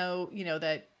also know,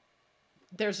 that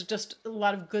there's just a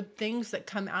lot of good things that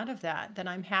come out of that. That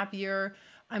I'm happier.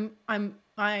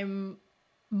 I'm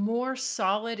more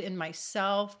solid in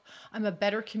myself. I'm a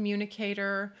better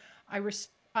communicator.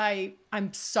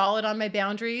 I'm solid on my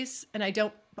boundaries, and I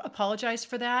don't apologize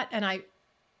for that. And I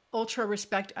ultra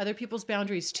respect other people's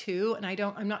boundaries too. And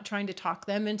I'm not trying to talk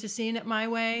them into seeing it my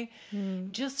way.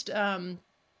 Just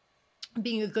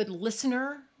being a good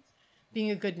listener,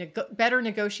 being a good better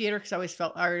negotiator, because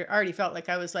I already felt like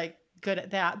I was like good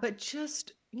at that. But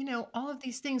just, all of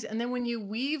these things. And then when you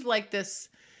weave like this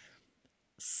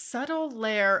subtle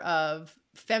layer of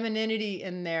femininity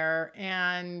in there,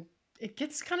 and it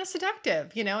gets kind of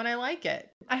seductive, and I like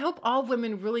it. I hope all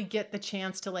women really get the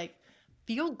chance to like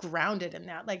feel grounded in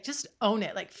that, like just own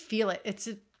it, like feel it.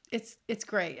 It's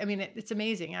great. I mean, it's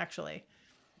amazing actually.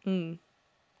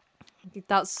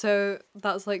 That's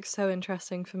like so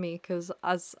interesting for me, because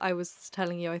as I was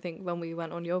telling you, I think when we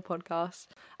went on your podcast,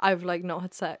 I've like not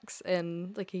had sex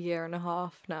in like a year and a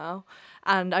half now,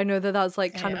 and I know that that's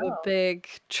like I kind of a know. big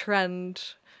trend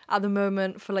at the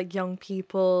moment for like young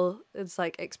people. It's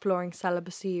like exploring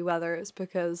celibacy, whether it's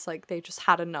because like they just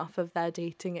had enough of their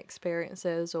dating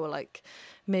experiences, or like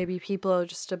maybe people are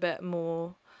just a bit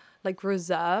more like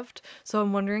reserved. So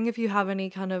I'm wondering if you have any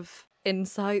kind of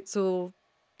insights or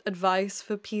advice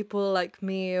for people like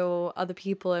me or other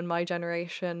people in my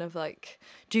generation of like,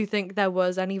 do you think there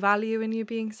was any value in you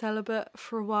being celibate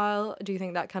for a while? Do you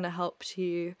think that kind of helped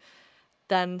you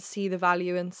then see the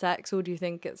value in sex, or do you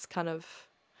think it's kind of,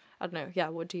 I don't know, yeah,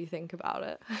 what do you think about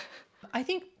it? I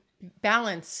think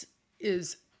balance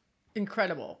is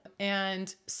incredible.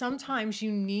 And sometimes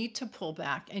you need to pull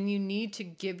back and you need to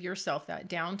give yourself that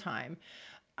downtime.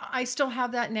 I still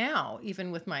have that now, even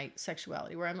with my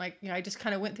sexuality, where I'm like, I just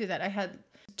kind of went through that. I had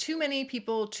too many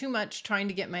people, too much trying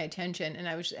to get my attention. And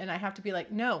I have to be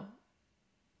like, no,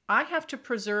 I have to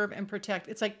preserve and protect.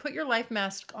 It's like, put your life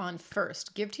mask on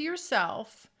first, give to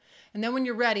yourself. And then when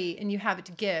you're ready and you have it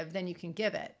to give, then you can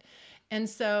give it. And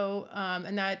so,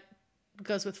 and that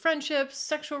goes with friendships,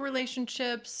 sexual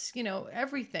relationships,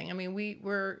 everything. I mean,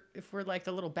 if we're like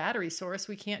a little battery source,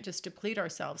 we can't just deplete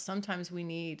ourselves. Sometimes we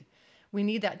need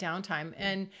that downtime.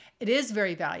 And it is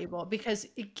very valuable because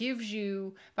it gives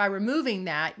you, by removing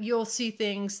that, you'll see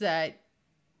things that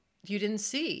you didn't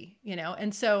see, you know?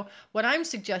 And so what I'm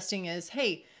suggesting is,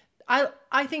 hey,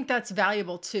 I think that's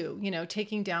valuable too, you know,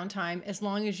 taking downtime as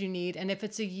long as you need. And if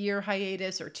it's a year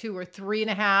hiatus or 2 or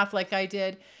 3.5, like I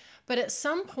did, but at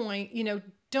some point, you know,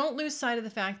 don't lose sight of the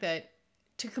fact that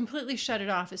to completely shut it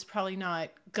off is probably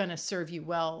not going to serve you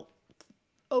well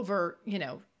over, you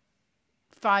know,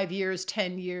 5 years,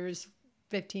 10 years,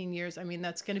 15 years. I mean,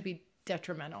 that's going to be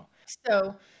detrimental.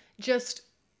 So just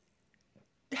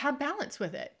have balance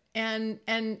with it. And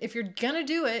if you're going to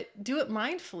do it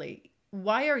mindfully.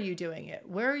 Why are you doing it?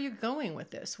 Where are you going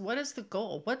with this? What is the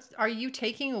goal? What are you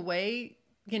taking away?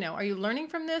 You know, are you learning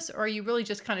from this, or are you really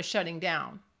just kind of shutting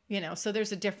down? You know, so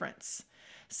there's a difference.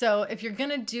 So if you're going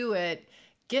to do it,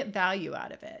 get value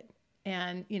out of it,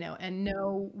 and you know, and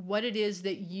know what it is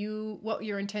that what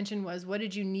your intention was. What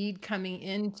did you need coming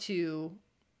into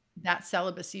that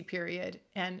celibacy period,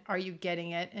 and are you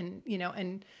getting it? And you know,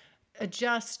 and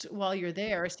adjust while you're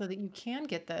there so that you can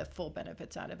get the full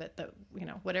benefits out of it, that you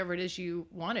know, whatever it is you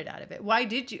wanted out of it. Why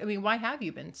have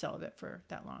you been celibate for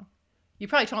that long? You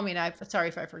probably told me, and I'm sorry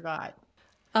if I forgot.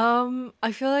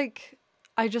 I feel like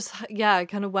I just, yeah, I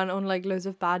kind of went on like loads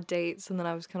of bad dates, and then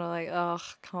I was kind of like, ugh,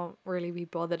 can't really be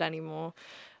bothered anymore.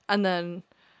 And then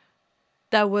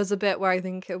there was a bit where I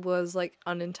think it was like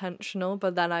unintentional,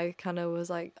 but then I kind of was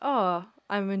like, oh,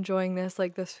 I'm enjoying this,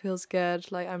 like this feels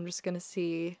good, like I'm just gonna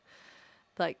see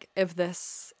like if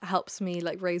this helps me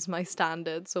like raise my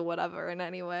standards or whatever in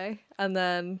any way. And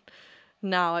then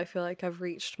now I feel like I've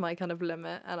reached my kind of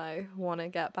limit and I want to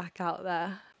get back out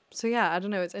there. So yeah, I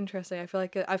don't know, it's interesting. I feel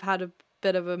like I've had a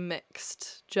bit of a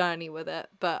mixed journey with it,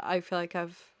 but I feel like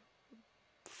I've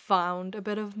found a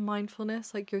bit of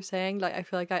mindfulness, like you're saying. Like I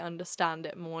feel like I understand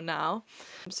it more now.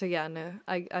 So yeah, no,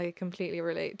 I completely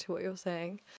relate to what you're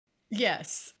saying.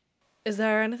 Yes. Is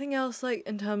there anything else like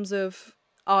in terms of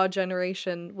our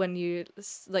generation, when you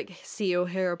like see or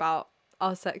hear about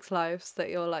our sex lives, that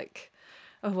you're like,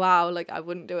 oh wow, like I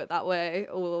wouldn't do it that way,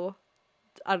 or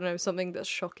I don't know, something that's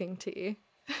shocking to you?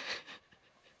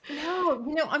 No,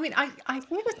 you know, I mean, I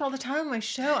say this all the time on my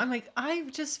show. I'm like, I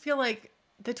just feel like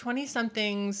the 20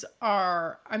 somethings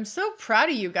I'm so proud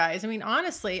of you guys. I mean,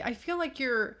 honestly, I feel like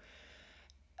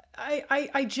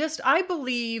I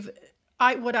believe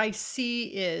what I see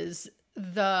is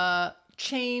the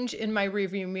change in my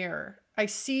rearview mirror. I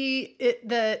see it,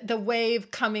 the wave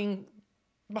coming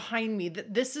behind me,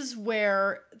 that this is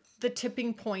where the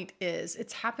tipping point is.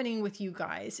 It's happening with you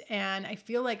guys. And I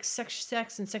feel like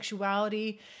sex and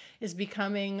sexuality is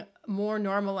becoming more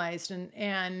normalized.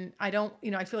 And I don't,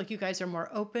 you know, I feel like you guys are more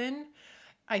open.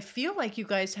 I feel like you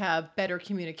guys have better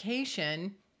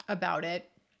communication about it.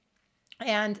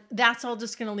 And that's all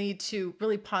just going to lead to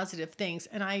really positive things.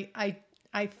 And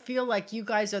I feel like you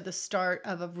guys are the start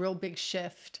of a real big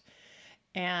shift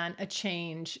and a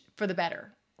change for the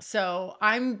better. So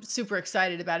I'm super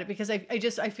excited about it, because I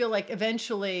feel like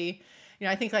eventually, you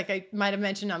know, I think like I might have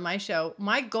mentioned on my show,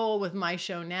 my goal with my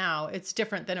show now, it's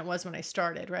different than it was when I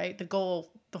started, right? The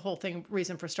goal, the whole thing,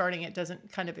 reason for starting it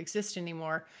doesn't kind of exist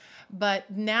anymore.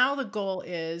 But now the goal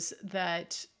is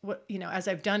that, what, you know, as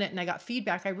I've done it and I got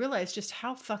feedback, I realized just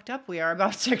how fucked up we are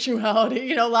about sexuality.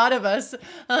 You know, a lot of us,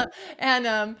 and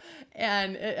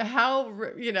how,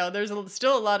 you know, there's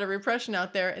still a lot of repression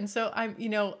out there. And so I'm, you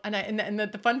know, and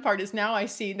the fun part is now I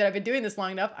see that I've been doing this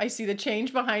long enough. I see the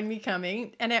change behind me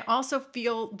coming, and I also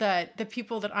feel that the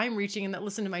people that I'm reaching and that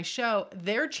listen to my show,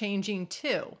 they're changing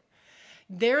too.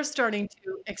 They're starting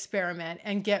to experiment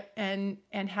and get and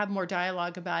have more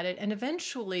dialogue about it. And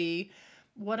eventually,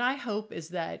 what I hope is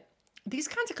that these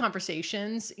kinds of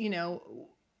conversations, you know,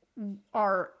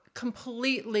 are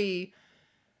completely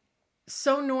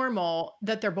so normal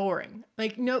that they're boring.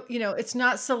 Like, no, you know, it's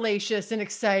not salacious and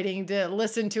exciting to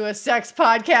listen to a sex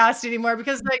podcast anymore,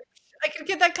 because like I could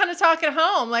get that kind of talk at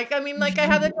home. Like, I mean, like I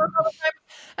have that talk all the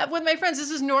time with my friends.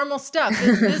 This is normal stuff.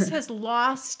 This has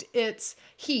lost its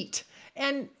heat.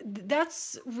 And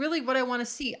that's really what I want to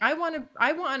see. I want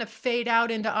to fade out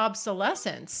into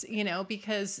obsolescence, you know,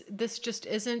 because this just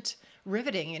isn't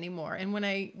riveting anymore. And when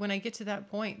I get to that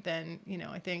point, then, you know,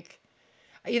 I think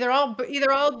either I'll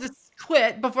just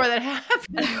quit before that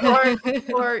happens,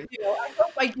 or you know, I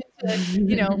hope I get to,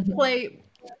 you know, play.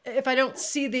 If I don't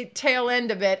see the tail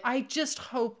end of it, I just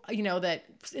hope, you know, that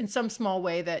in some small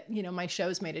way that, you know, my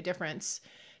show's made a difference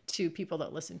to people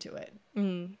that listen to it.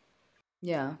 Mm.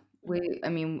 Yeah, I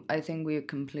mean, I think we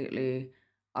completely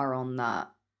are on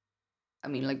that. I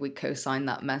mean, like, we co-sign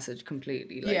that message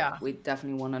completely. Like, Yeah. we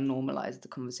definitely want to normalize the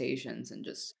conversations and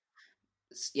just,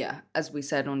 yeah, as we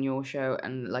said on your show,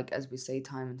 and like as we say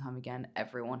time and time again,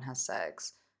 everyone has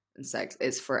sex, and sex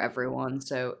is for everyone.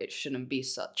 So it shouldn't be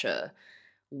such a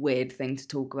weird thing to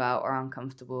talk about or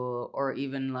uncomfortable, or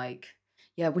even like,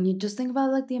 yeah, when you just think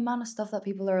about like the amount of stuff that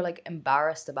people are like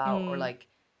embarrassed about or like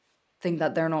think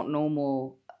that they're not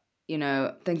normal, you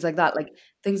know, things like that, like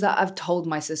things that I've told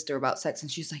my sister about sex and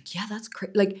she's like, yeah, that's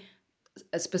like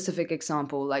a specific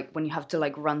example, like when you have to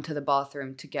like run to the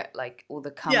bathroom to get like all the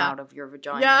cum Yeah. out of your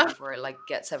vagina Yeah. before it like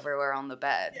gets everywhere on the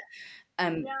bed.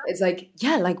 And it's like,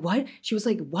 yeah, like why? She was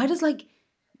like, why does like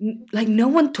like no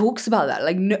one talks about that?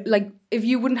 Like no, like if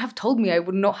you wouldn't have told me, I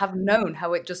would not have known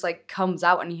how it just like comes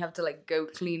out and you have to like go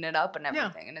clean it up and Yeah.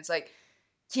 everything. And it's like,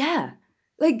 yeah,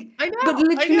 like I know. but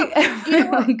literally You know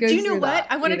everyone what? goes Do you know through what? that.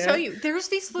 I want You to tell know? you, there's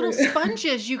these little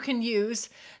sponges you can use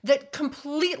that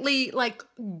completely like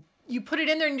you put it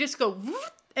in there and you just go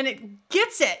whoop, and it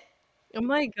gets it. Oh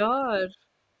my god.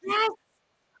 Yes.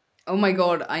 Oh my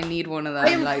god, I need one of I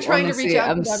them. am Like trying to reach honestly, out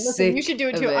to I'm them. Listen, you should sick do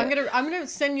it of too. it. I'm gonna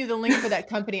send you the link for that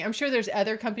company. I'm sure there's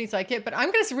other companies like it, but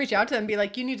I'm gonna reach out to them and be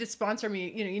like, you need to sponsor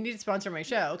me. You know, you need to sponsor my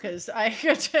show because I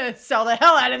get to sell the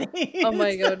hell out of these. Oh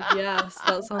my god, yes,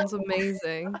 that sounds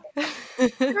amazing.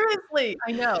 Seriously,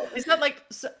 I know. Is that like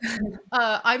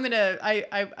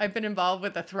I've been involved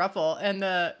with a throuple, and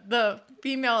the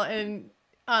female in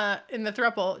the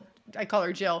throuple, I call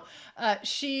her Jill.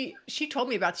 She told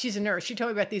me about. She's a nurse. She told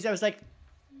me about these. I was like,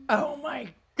 oh my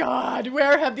god,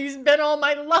 where have these been all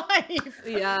my life?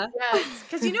 Yeah. Yes,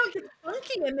 because you know it gets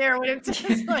funky in there when it's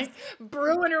just like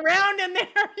brewing around in there.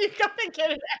 You gotta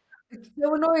get it It's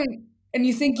so annoying. And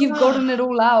you think you've out. gotten it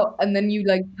all out, and then you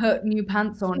like put new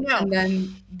pants on, No, and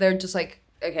then they're just like,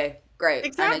 okay, great, and it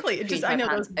exactly. just It just pees I my know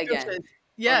pants those again. douches.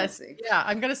 Yes, Honestly, yeah.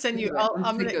 I'm gonna send sick you. of it.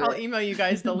 I'm sick of I'll it. email you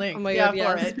guys the Oh link. my Yeah,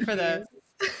 god, for yes, it for the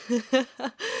please. yes.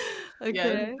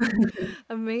 Okay.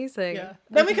 Amazing. Yeah.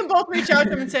 Then we Okay. can both reach out to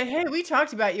them and say, hey, we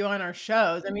talked about you on our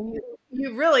shows. I mean,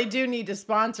 you really do need to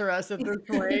sponsor us at this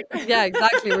point. Yeah,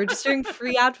 exactly. We're just doing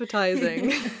free advertising.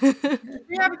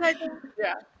 Free advertising.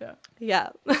 Yeah. Yeah.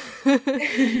 Yeah.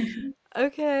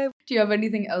 Okay. Do you have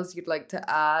anything else you'd like to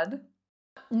add?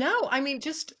 No, I mean,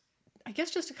 I guess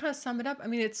just to kind of sum it up, I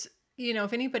mean, it's, you know,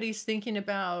 if anybody's thinking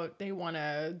about they want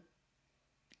to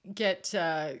get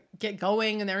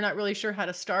going and they're not really sure how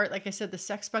to start, like I said, the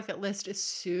sex bucket list is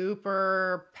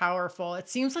super powerful. It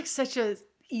seems like such a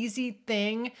easy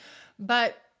thing,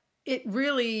 but it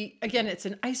really, again, it's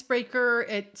an icebreaker.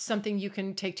 It's something you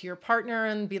can take to your partner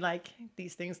and be like,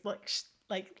 these things look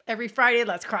like every Friday,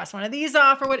 let's cross one of these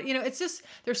off or what, you know, it's just,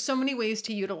 there's so many ways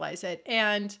to utilize it.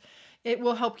 And it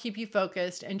will help keep you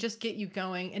focused and just get you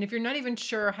going. And if you're not even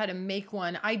sure how to make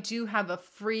one, I do have a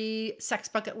free sex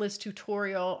bucket list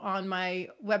tutorial on my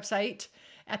website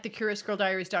at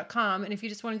thecuriousgirldiaries.com. And if you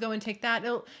just want to go and take that,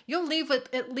 you'll leave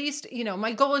with at least, you know,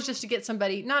 my goal is just to get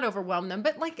somebody, not overwhelm them,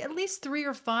 but like at least 3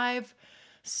 or 5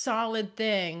 solid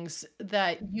things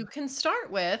that you can start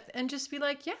with and just be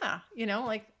like, yeah, you know,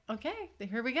 like, okay,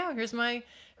 here we go. Here's my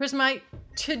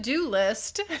to-do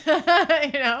list,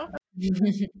 you know?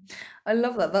 I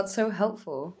love that. That's so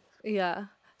helpful. Yeah.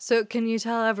 So can you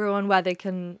tell everyone where they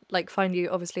can like find you,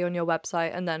 obviously on your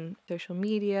website and then social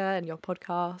media and your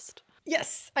podcast?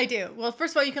 Yes, I do. Well,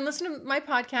 first of all, you can listen to my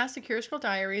podcast, The Curious Girl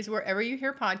Diaries, wherever you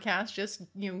hear podcasts. Just,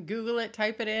 you know, Google it,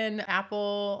 type it in,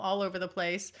 Apple, all over the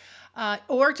place.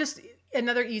 Or just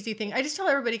another easy thing. I just tell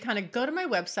everybody kind of go to my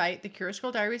website,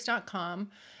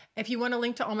 thecuriousgirldiaries.com. If you want a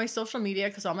link to all my social media,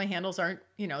 because all my handles aren't,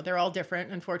 you know, they're all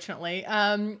different, unfortunately.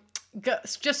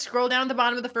 Just scroll down the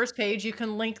bottom of the first page. You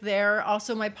can link there.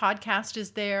 Also, my podcast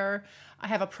is there. I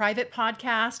have a private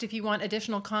podcast if you want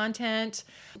additional content.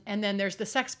 And then there's the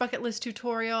sex bucket list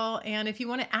tutorial. And if you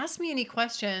want to ask me any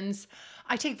questions,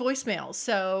 I take voicemails.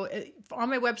 So on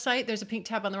my website, there's a pink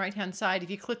tab on the right-hand side. If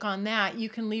you click on that, you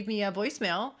can leave me a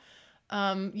voicemail.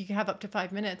 You can have up to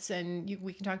 5 minutes and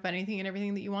we can talk about anything and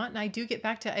everything that you want. And I do get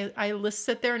back to, I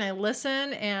sit there and I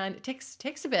listen, and it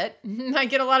takes a bit. I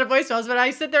get a lot of voicemails, but I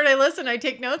sit there and I listen, I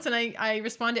take notes, and I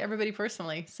respond to everybody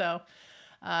personally. So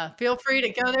feel free to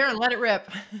go there and let it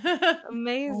rip. I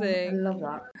Amazing. love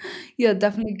that. Yeah,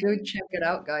 definitely go check it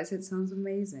out, guys. It sounds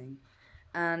amazing.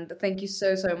 And thank you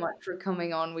so, so much for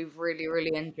coming on. We've really,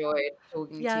 really enjoyed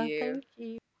talking to Yeah, you. thank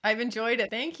you. I've enjoyed it.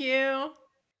 Thank you.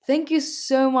 Thank you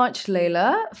so much,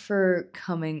 Layla, for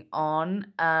coming on,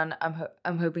 and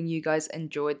I'm hoping you guys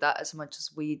enjoyed that as much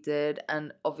as we did.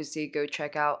 And obviously, go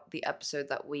check out the episode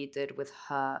that we did with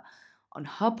her on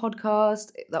her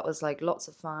podcast. That was like lots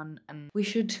of fun, and we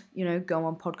should, you know, go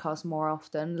on podcasts more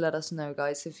often. Let us know,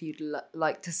 guys, if you'd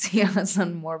like to see us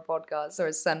on more podcasts,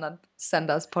 or send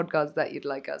us podcasts that you'd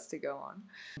like us to go on.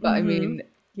 But I mean,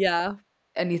 Yeah.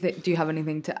 anything? Do you have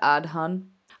anything to add, hun?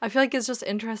 I feel like it's just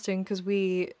interesting because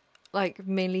we like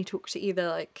mainly talk to either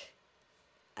like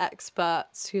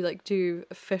experts who like do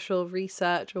official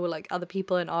research, or like other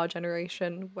people in our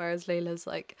generation, whereas Layla's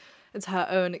like, it's her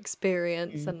own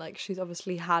experience, and like she's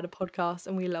obviously had a podcast,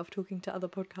 and we love talking to other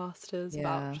podcasters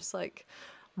about just like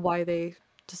why they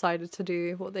decided to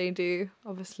do what they do,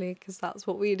 obviously, because that's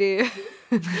what we do.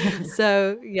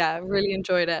 So yeah, really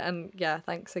enjoyed it, and yeah,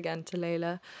 thanks again to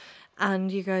Layla.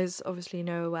 And you guys obviously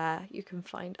know where you can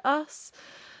find us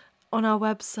on our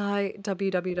website,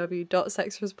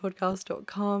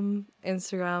 www.sextraspodcast.com,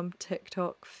 Instagram,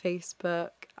 TikTok, Facebook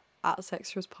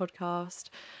 @sextraspodcast,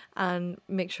 and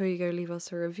make sure you go leave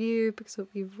us a review, because it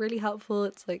would be really helpful.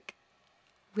 It's like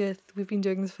we've been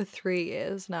doing this for 3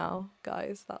 years now,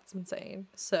 guys. That's insane.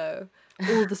 So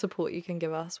all the support you can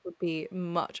give us would be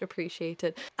much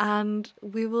appreciated, and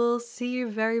we will see you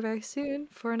very, very soon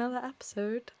for another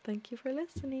episode. Thank you for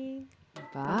listening.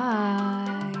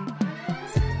 Bye.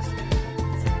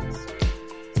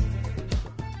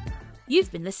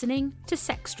 You've been listening to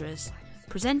Sextras,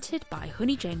 presented by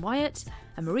Honey Jane Wyatt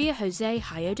and Maria Jose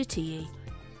Hayodatiyi,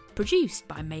 produced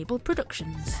by Mabel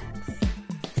Productions.